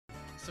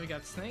so we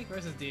got Snake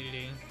versus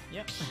Dedede.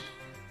 Yep.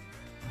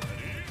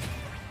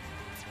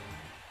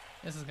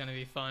 This is gonna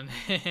be fun.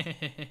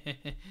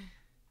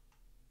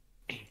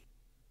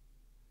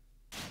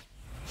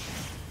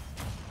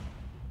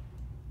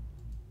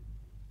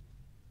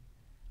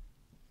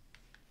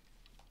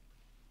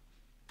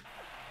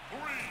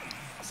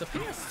 So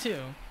PS2.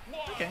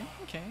 Okay,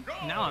 okay.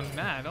 Now I'm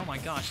mad. Oh my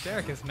gosh,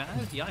 Derek is mad?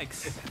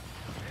 Yikes.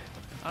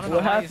 I don't know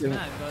why he's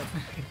mad, but...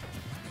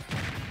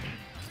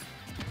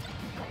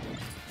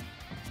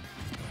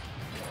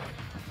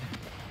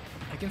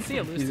 I can see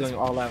Aleust. He's going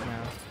all out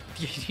now.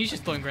 He's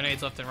just throwing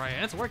grenades left and right,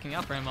 and it's working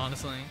out for him,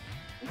 honestly.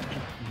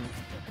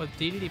 With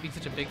Dedede being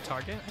such a big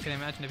target, I can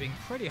imagine it being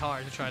pretty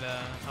hard to try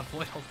to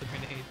avoid all the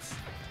grenades.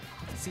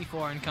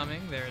 C4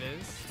 incoming, there it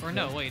is. Or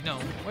no, wait, no.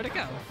 Where'd it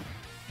go?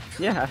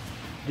 Yeah.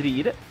 Did he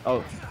eat it?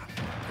 Oh.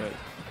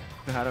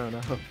 Wait. I don't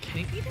know.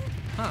 Can he eat it?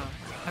 Huh.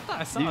 I thought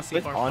I saw a C4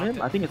 it's on him?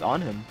 it. I think it's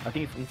on him. I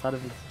think it's inside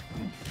of his...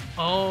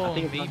 Oh, I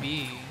think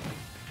maybe.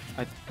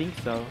 I think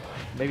so.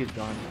 Maybe it's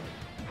gone.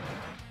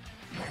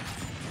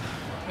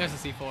 There's a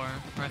C4. Or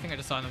I think I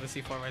just saw another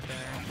C4 right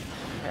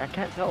there. I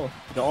can't tell.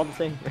 They're all the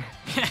same.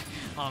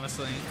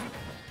 Honestly.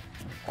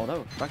 Oh, that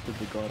reflected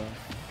the god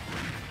off.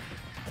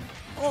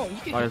 Oh,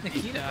 you can hit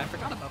Nikita. I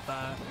forgot about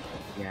that.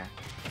 Yeah.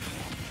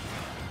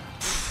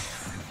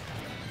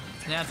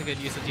 Yeah, that's a good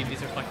use of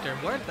Dedede's reflector.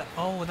 Where did that?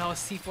 Oh, that was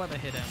C4 that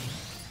hit him.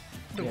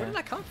 Dude, where did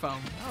that come from?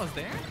 That was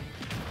there?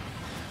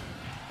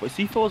 Wait,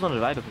 C4 was on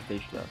the right of the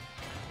stage though.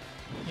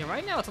 Yeah,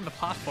 right now it's on the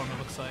platform, it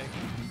looks like.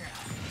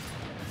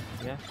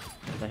 Yeah.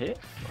 Did I hit?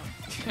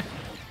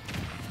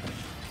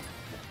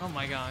 Oh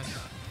my gosh.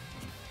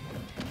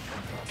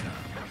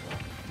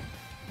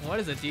 What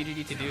is a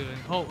Dedede to do?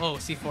 Oh,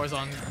 C4 is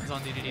on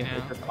Dedede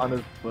now. It's on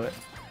his foot.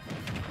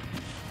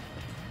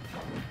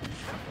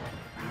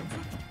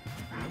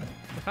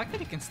 The fact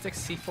that he can stick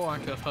C4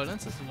 onto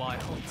opponents is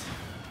wild.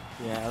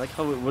 Yeah, I like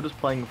how we're just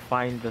playing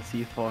Find the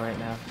C4 right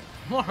now.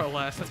 More or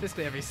less, that's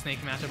basically every Snake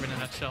matchup in a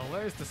nutshell.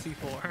 Where's the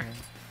C4? Yeah.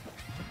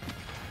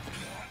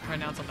 Right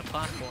now it's on the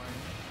platform.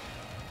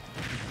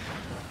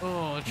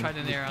 Oh, tried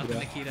to nair out the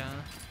Nikita.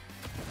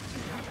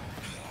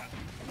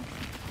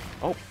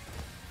 Oh,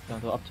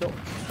 down to up tilt.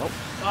 Oh,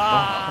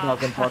 Ah!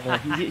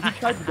 He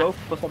tried to go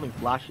for something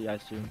flashy, I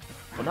assume.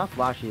 Well, not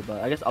flashy,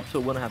 but I guess up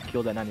tilt wouldn't have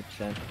killed at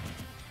 90%.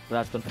 But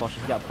that's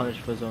unfortunate. He got punished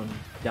for his own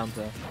down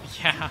tilt.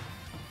 Yeah.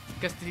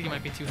 I guess Dedede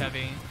might be too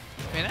heavy.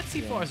 Man, that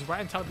C4 is right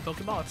on top of the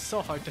Pokeball. It's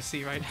so hard to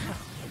see right now.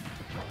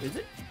 Is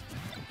it?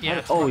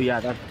 Yeah. Oh, yeah,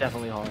 that's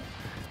definitely hard.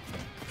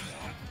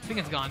 I think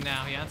it's gone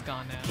now. Yeah, it's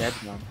gone now. Yeah,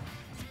 it's gone.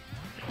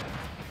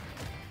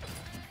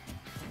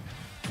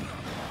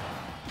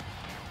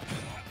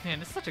 Man,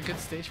 it's such a good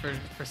stage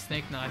for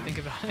Snake now. I think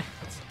about it.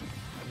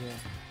 Yeah.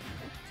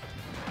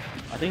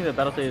 I think the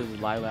battle stage is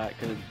Lilac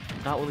because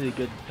it's not only a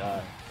good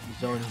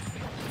zone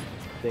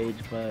stage,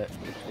 but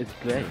it's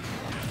great.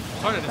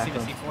 It's harder to see the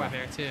C4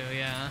 there too.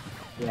 Yeah.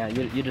 Yeah,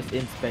 you're just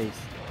in space.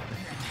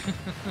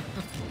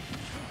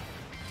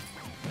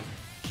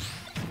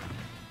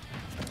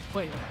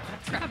 Wait,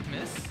 that grab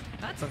miss?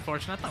 That's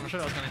unfortunate. I thought for sure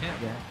that was gonna hit.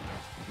 Yeah.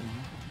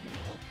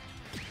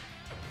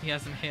 He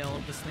has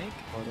inhaled the Snake.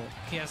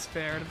 He has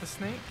spared the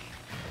Snake.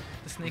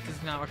 The Snake is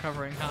now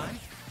recovering high.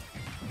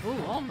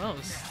 Ooh,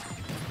 almost.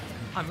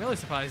 I'm really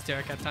surprised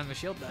Derek had time to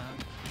shield that.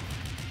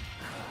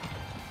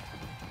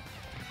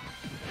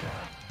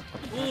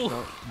 Ooh!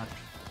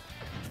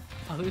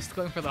 Aleust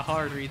going for the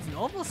hard reads and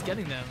almost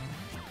getting them.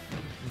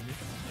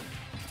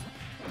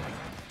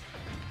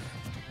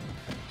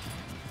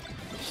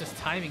 It's just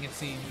timing, it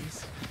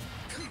seems.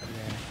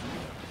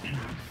 Yeah.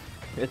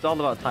 It's all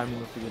about timing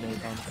with the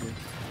grenade, honestly.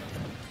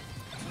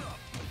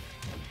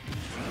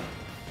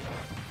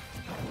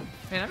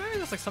 Man, I remember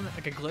there's like something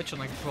like a glitch on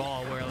like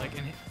Brawl where like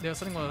there was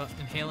something with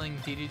inhaling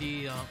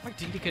Dedede, like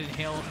Dedede could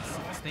inhale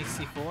Snake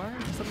C4 or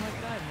something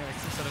like that, and like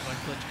some sort of like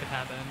glitch could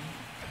happen.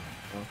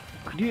 Oh.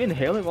 Could you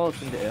inhale it while it's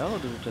in the air, or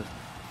does it just...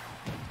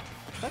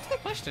 That's a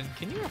good question.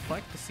 Can you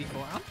reflect the C4?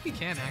 I don't think you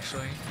can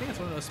actually. I think it's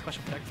one of those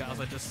special projectiles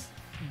that just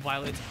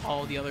violates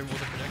all the other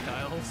rules of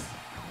projectiles.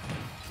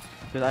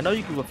 Because I know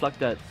you can reflect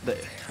the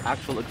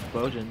actual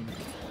explosion,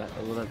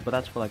 but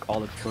that's for like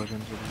all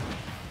explosions.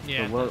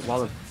 Yeah. So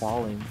while it's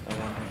falling, I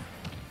wonder.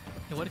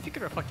 Yeah, what if you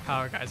could reflect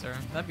Power Geyser?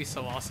 That'd be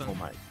so awesome. Oh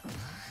my.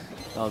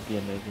 That would be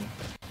amazing.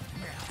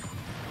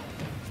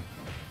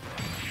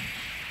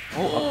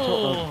 Oh,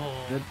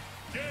 up tilt.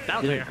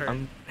 That would hurt.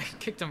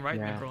 Kicked him right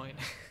in the groin.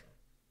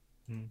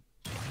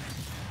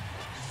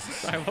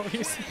 Sorry, what were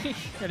you saying?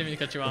 I didn't mean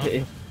to cut you off.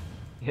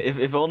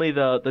 If only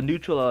the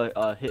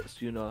neutral hit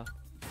sooner.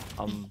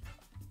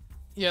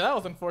 Yeah, that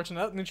was unfortunate.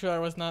 That neutral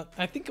was not.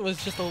 I think it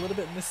was just a little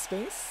bit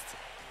misspaced,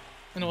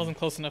 and it wasn't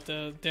close enough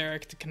to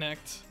Derek to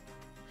connect.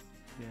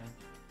 Yeah.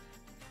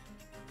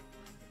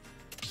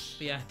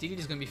 But yeah,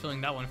 Dedede's gonna be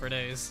feeling that one for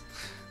days.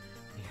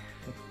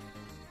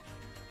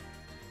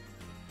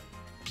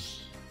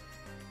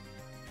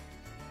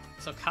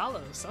 So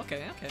Kalos,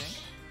 okay.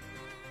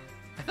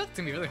 I thought it's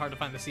gonna be really hard to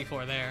find the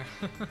C4 there.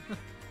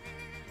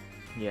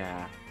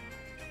 Yeah.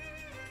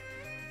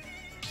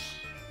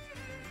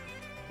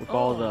 with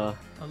all the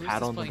Aleust is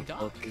add-ons on playing the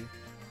Doc. too.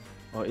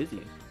 Oh, is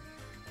he?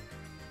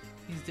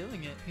 He's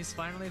doing it. He's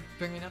finally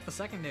bringing up the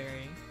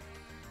secondary.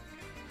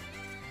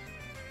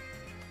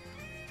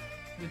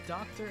 The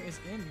doctor is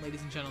in,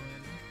 ladies and gentlemen.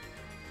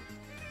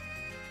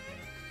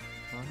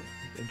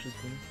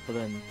 Interesting. But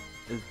then,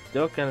 is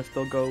Dill gonna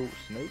still go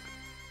Snake?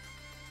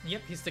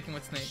 Yep, he's sticking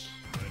with Snake.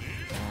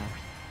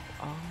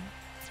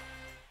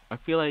 I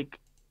feel like,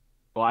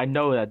 well, I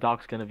know that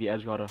Doc's gonna be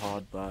edge guarded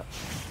hard, but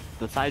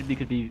the side B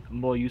could be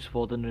more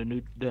useful than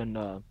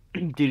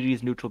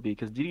DDD's neutral B,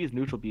 because DDD's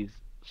neutral B is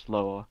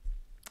slower.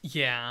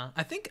 Yeah,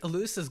 I think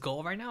Aleust's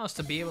goal right now is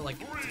to be able to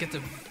get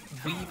to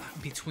weave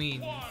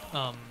between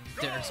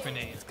Derek's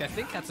grenades. I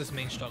think that's his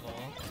main struggle.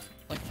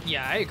 Like,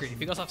 yeah, I agree. If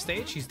he goes off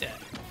stage, he's dead.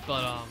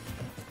 But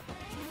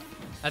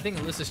I think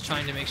Aleust is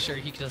trying to make sure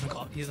he doesn't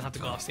have to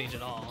go off stage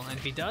at all. And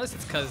if he does,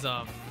 it's because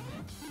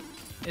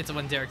it's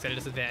when Derek's at a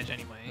disadvantage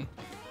anyway.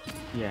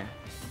 Yeah.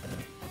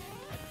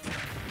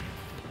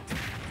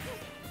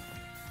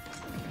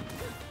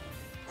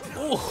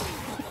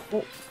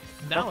 Oh,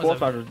 that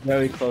was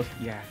very close.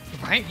 Yeah.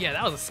 Right? Yeah,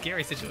 that was a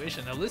scary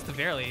situation. Aleust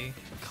barely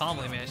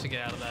calmly managed to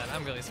get out of that.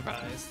 I'm really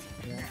surprised.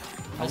 Yeah.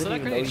 Also,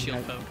 that grenade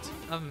shield poked.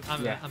 I'm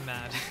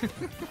mad.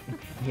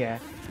 Yeah.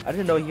 I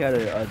didn't know he had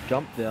a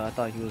jump there. I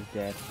thought he was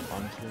dead,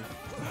 honestly.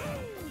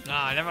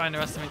 Nah, I never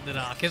underestimate the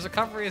Doc. His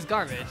recovery is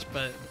garbage,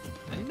 but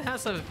he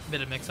has a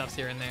bit of mix-ups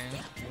here and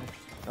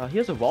there. He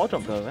has a wall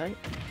jump though, right?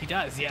 He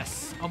does,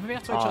 yes. Oh, maybe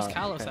that's why I chose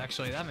Aleust, okay.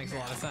 actually. That makes a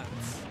lot of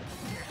sense.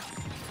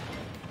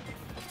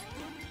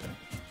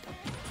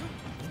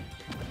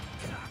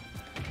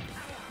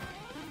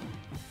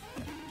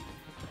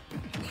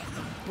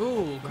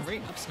 Ooh,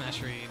 great up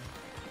smash read.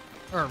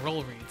 Or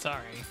roll read,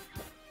 sorry.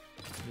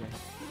 Yeah.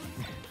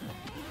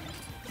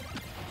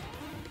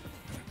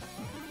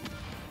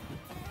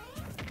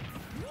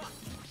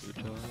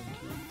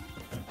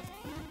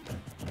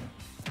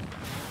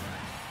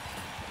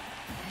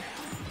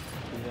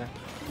 Yeah.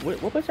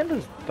 What percent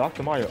does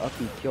Dr. Mario up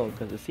B kill?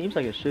 Because it seems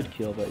like it should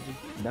kill, but it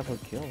just never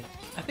kills.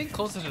 I think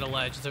closer to the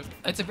ledge,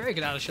 it's a very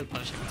good out of shield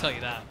punish, I can tell you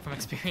that from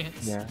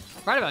experience. Yeah.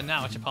 Right about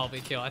now, it should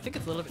probably kill. I think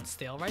it's a little bit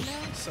stale right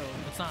now, so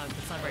it's not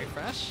very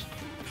fresh.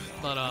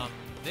 But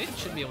they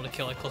should be able to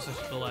kill it closer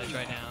to the ledge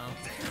right now.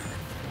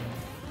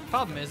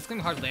 Problem is, it's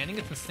gonna be hard landing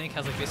it since Snake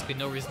has like basically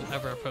no reason to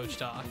ever approach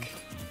Doc.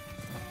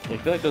 Yeah, I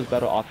feel like there's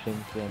better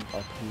options than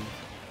up B,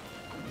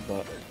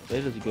 but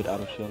it is a good out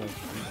of shield.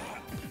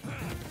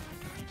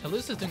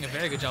 Aleust is doing a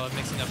very good job of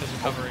mixing up his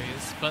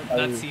recoveries, but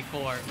that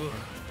C4, ooh.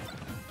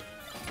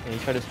 And he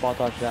tried to spot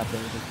dodge that, but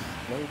it just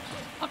explodes.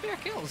 Up air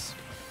kills.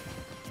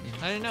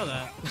 I didn't know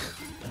that.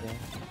 Yeah.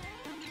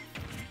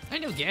 I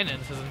knew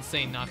Ganon's has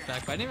insane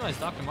knockback, but I didn't realize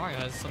Dr. Mario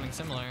has something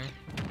similar.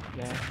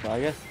 Yeah, so I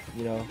guess,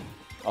 you know,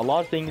 a lot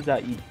of things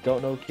that you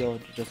don't know kill,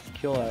 just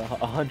kill at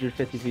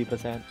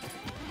 153%.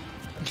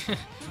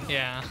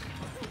 Yeah.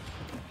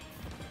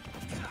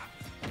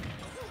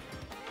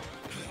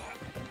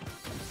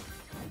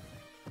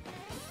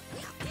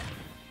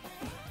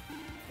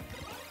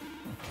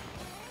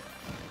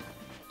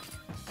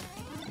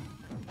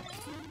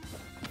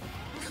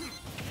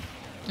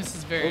 This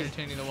is very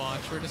entertaining to watch.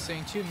 We're just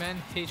seeing two men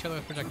hit each other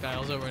with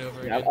projectiles over and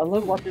over again. I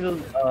love watching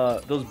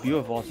those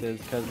viewer bosses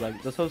because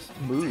like they're so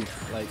smooth.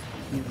 Like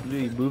he's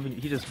literally moving,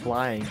 he's just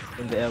flying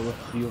in the air with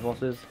viewer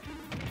bosses.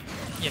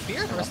 Yeah,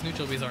 Beer versus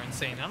neutral Bs are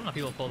insane. I don't know if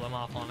people pull them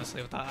off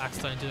honestly without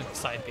accidentally doing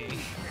side B.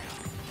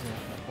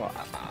 Yeah. Well,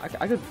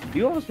 I could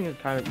viewer bossing is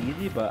kind of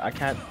easy, but I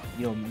can't,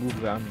 you know,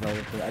 move around well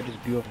with it. I just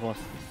viewer boss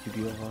to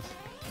viewer boss.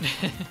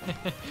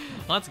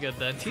 Well, that's good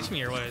then. Teach me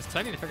your ways, because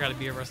I need to figure out how to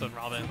be a versus with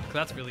Robin, because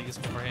that's really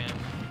useful for him.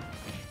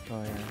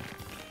 Oh yeah.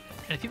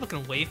 And if people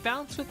can wave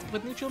bounce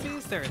with neutral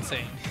Bs, they're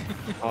insane.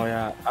 Oh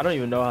yeah, I don't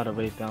even know how to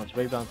wave bounce.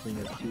 Wave bouncing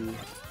is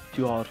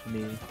too hard for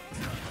me.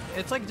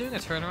 It's like doing a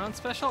turnaround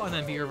special and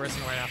then be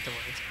reversing right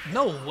afterwards.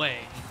 No way!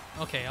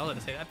 Okay, I'll let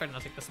it say that. I better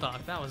not take the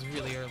stock. That was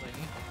really early.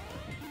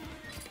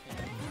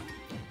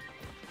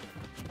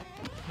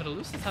 But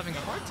Aleust is having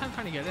a hard time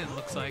trying to get in, it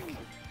looks like.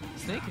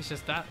 Snake is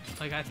just that,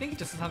 like, I think he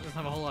just doesn't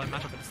have a whole lot of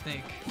matchup with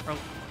Snake. Or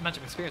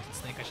matchup experience with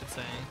Snake, I should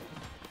say.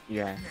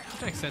 Yeah.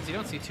 Which makes sense, you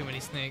don't see too many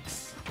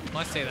snakes. Well,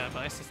 I say that,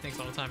 but I see snakes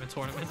all the time in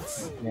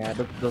tournaments. Yeah,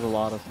 there's a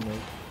lot of snakes.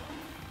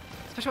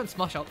 Especially when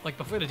Smush out, like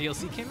before the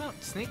DLC came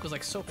out, Snake was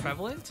like so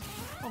prevalent.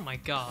 Oh my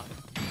god.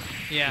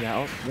 Yeah.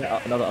 Yeah,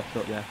 yeah, another up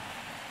tilt, yeah.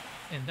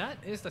 And that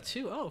is the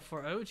 2-0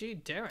 for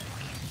OG Derek.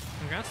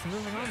 Congrats to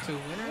moving on to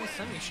winners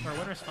semi or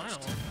winners final.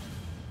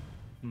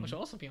 Which will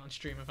also be on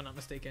stream if I'm not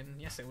mistaken.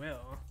 Yes, it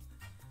will.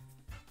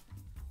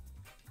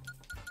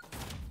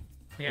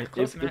 Yeah,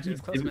 close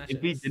matches, close matches.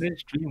 If we didn't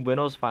stream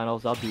winners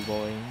finals, I'd be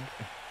worrying.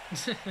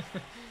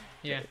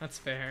 Yeah, that's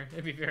fair.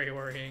 It'd be very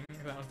worrying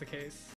if that was the case.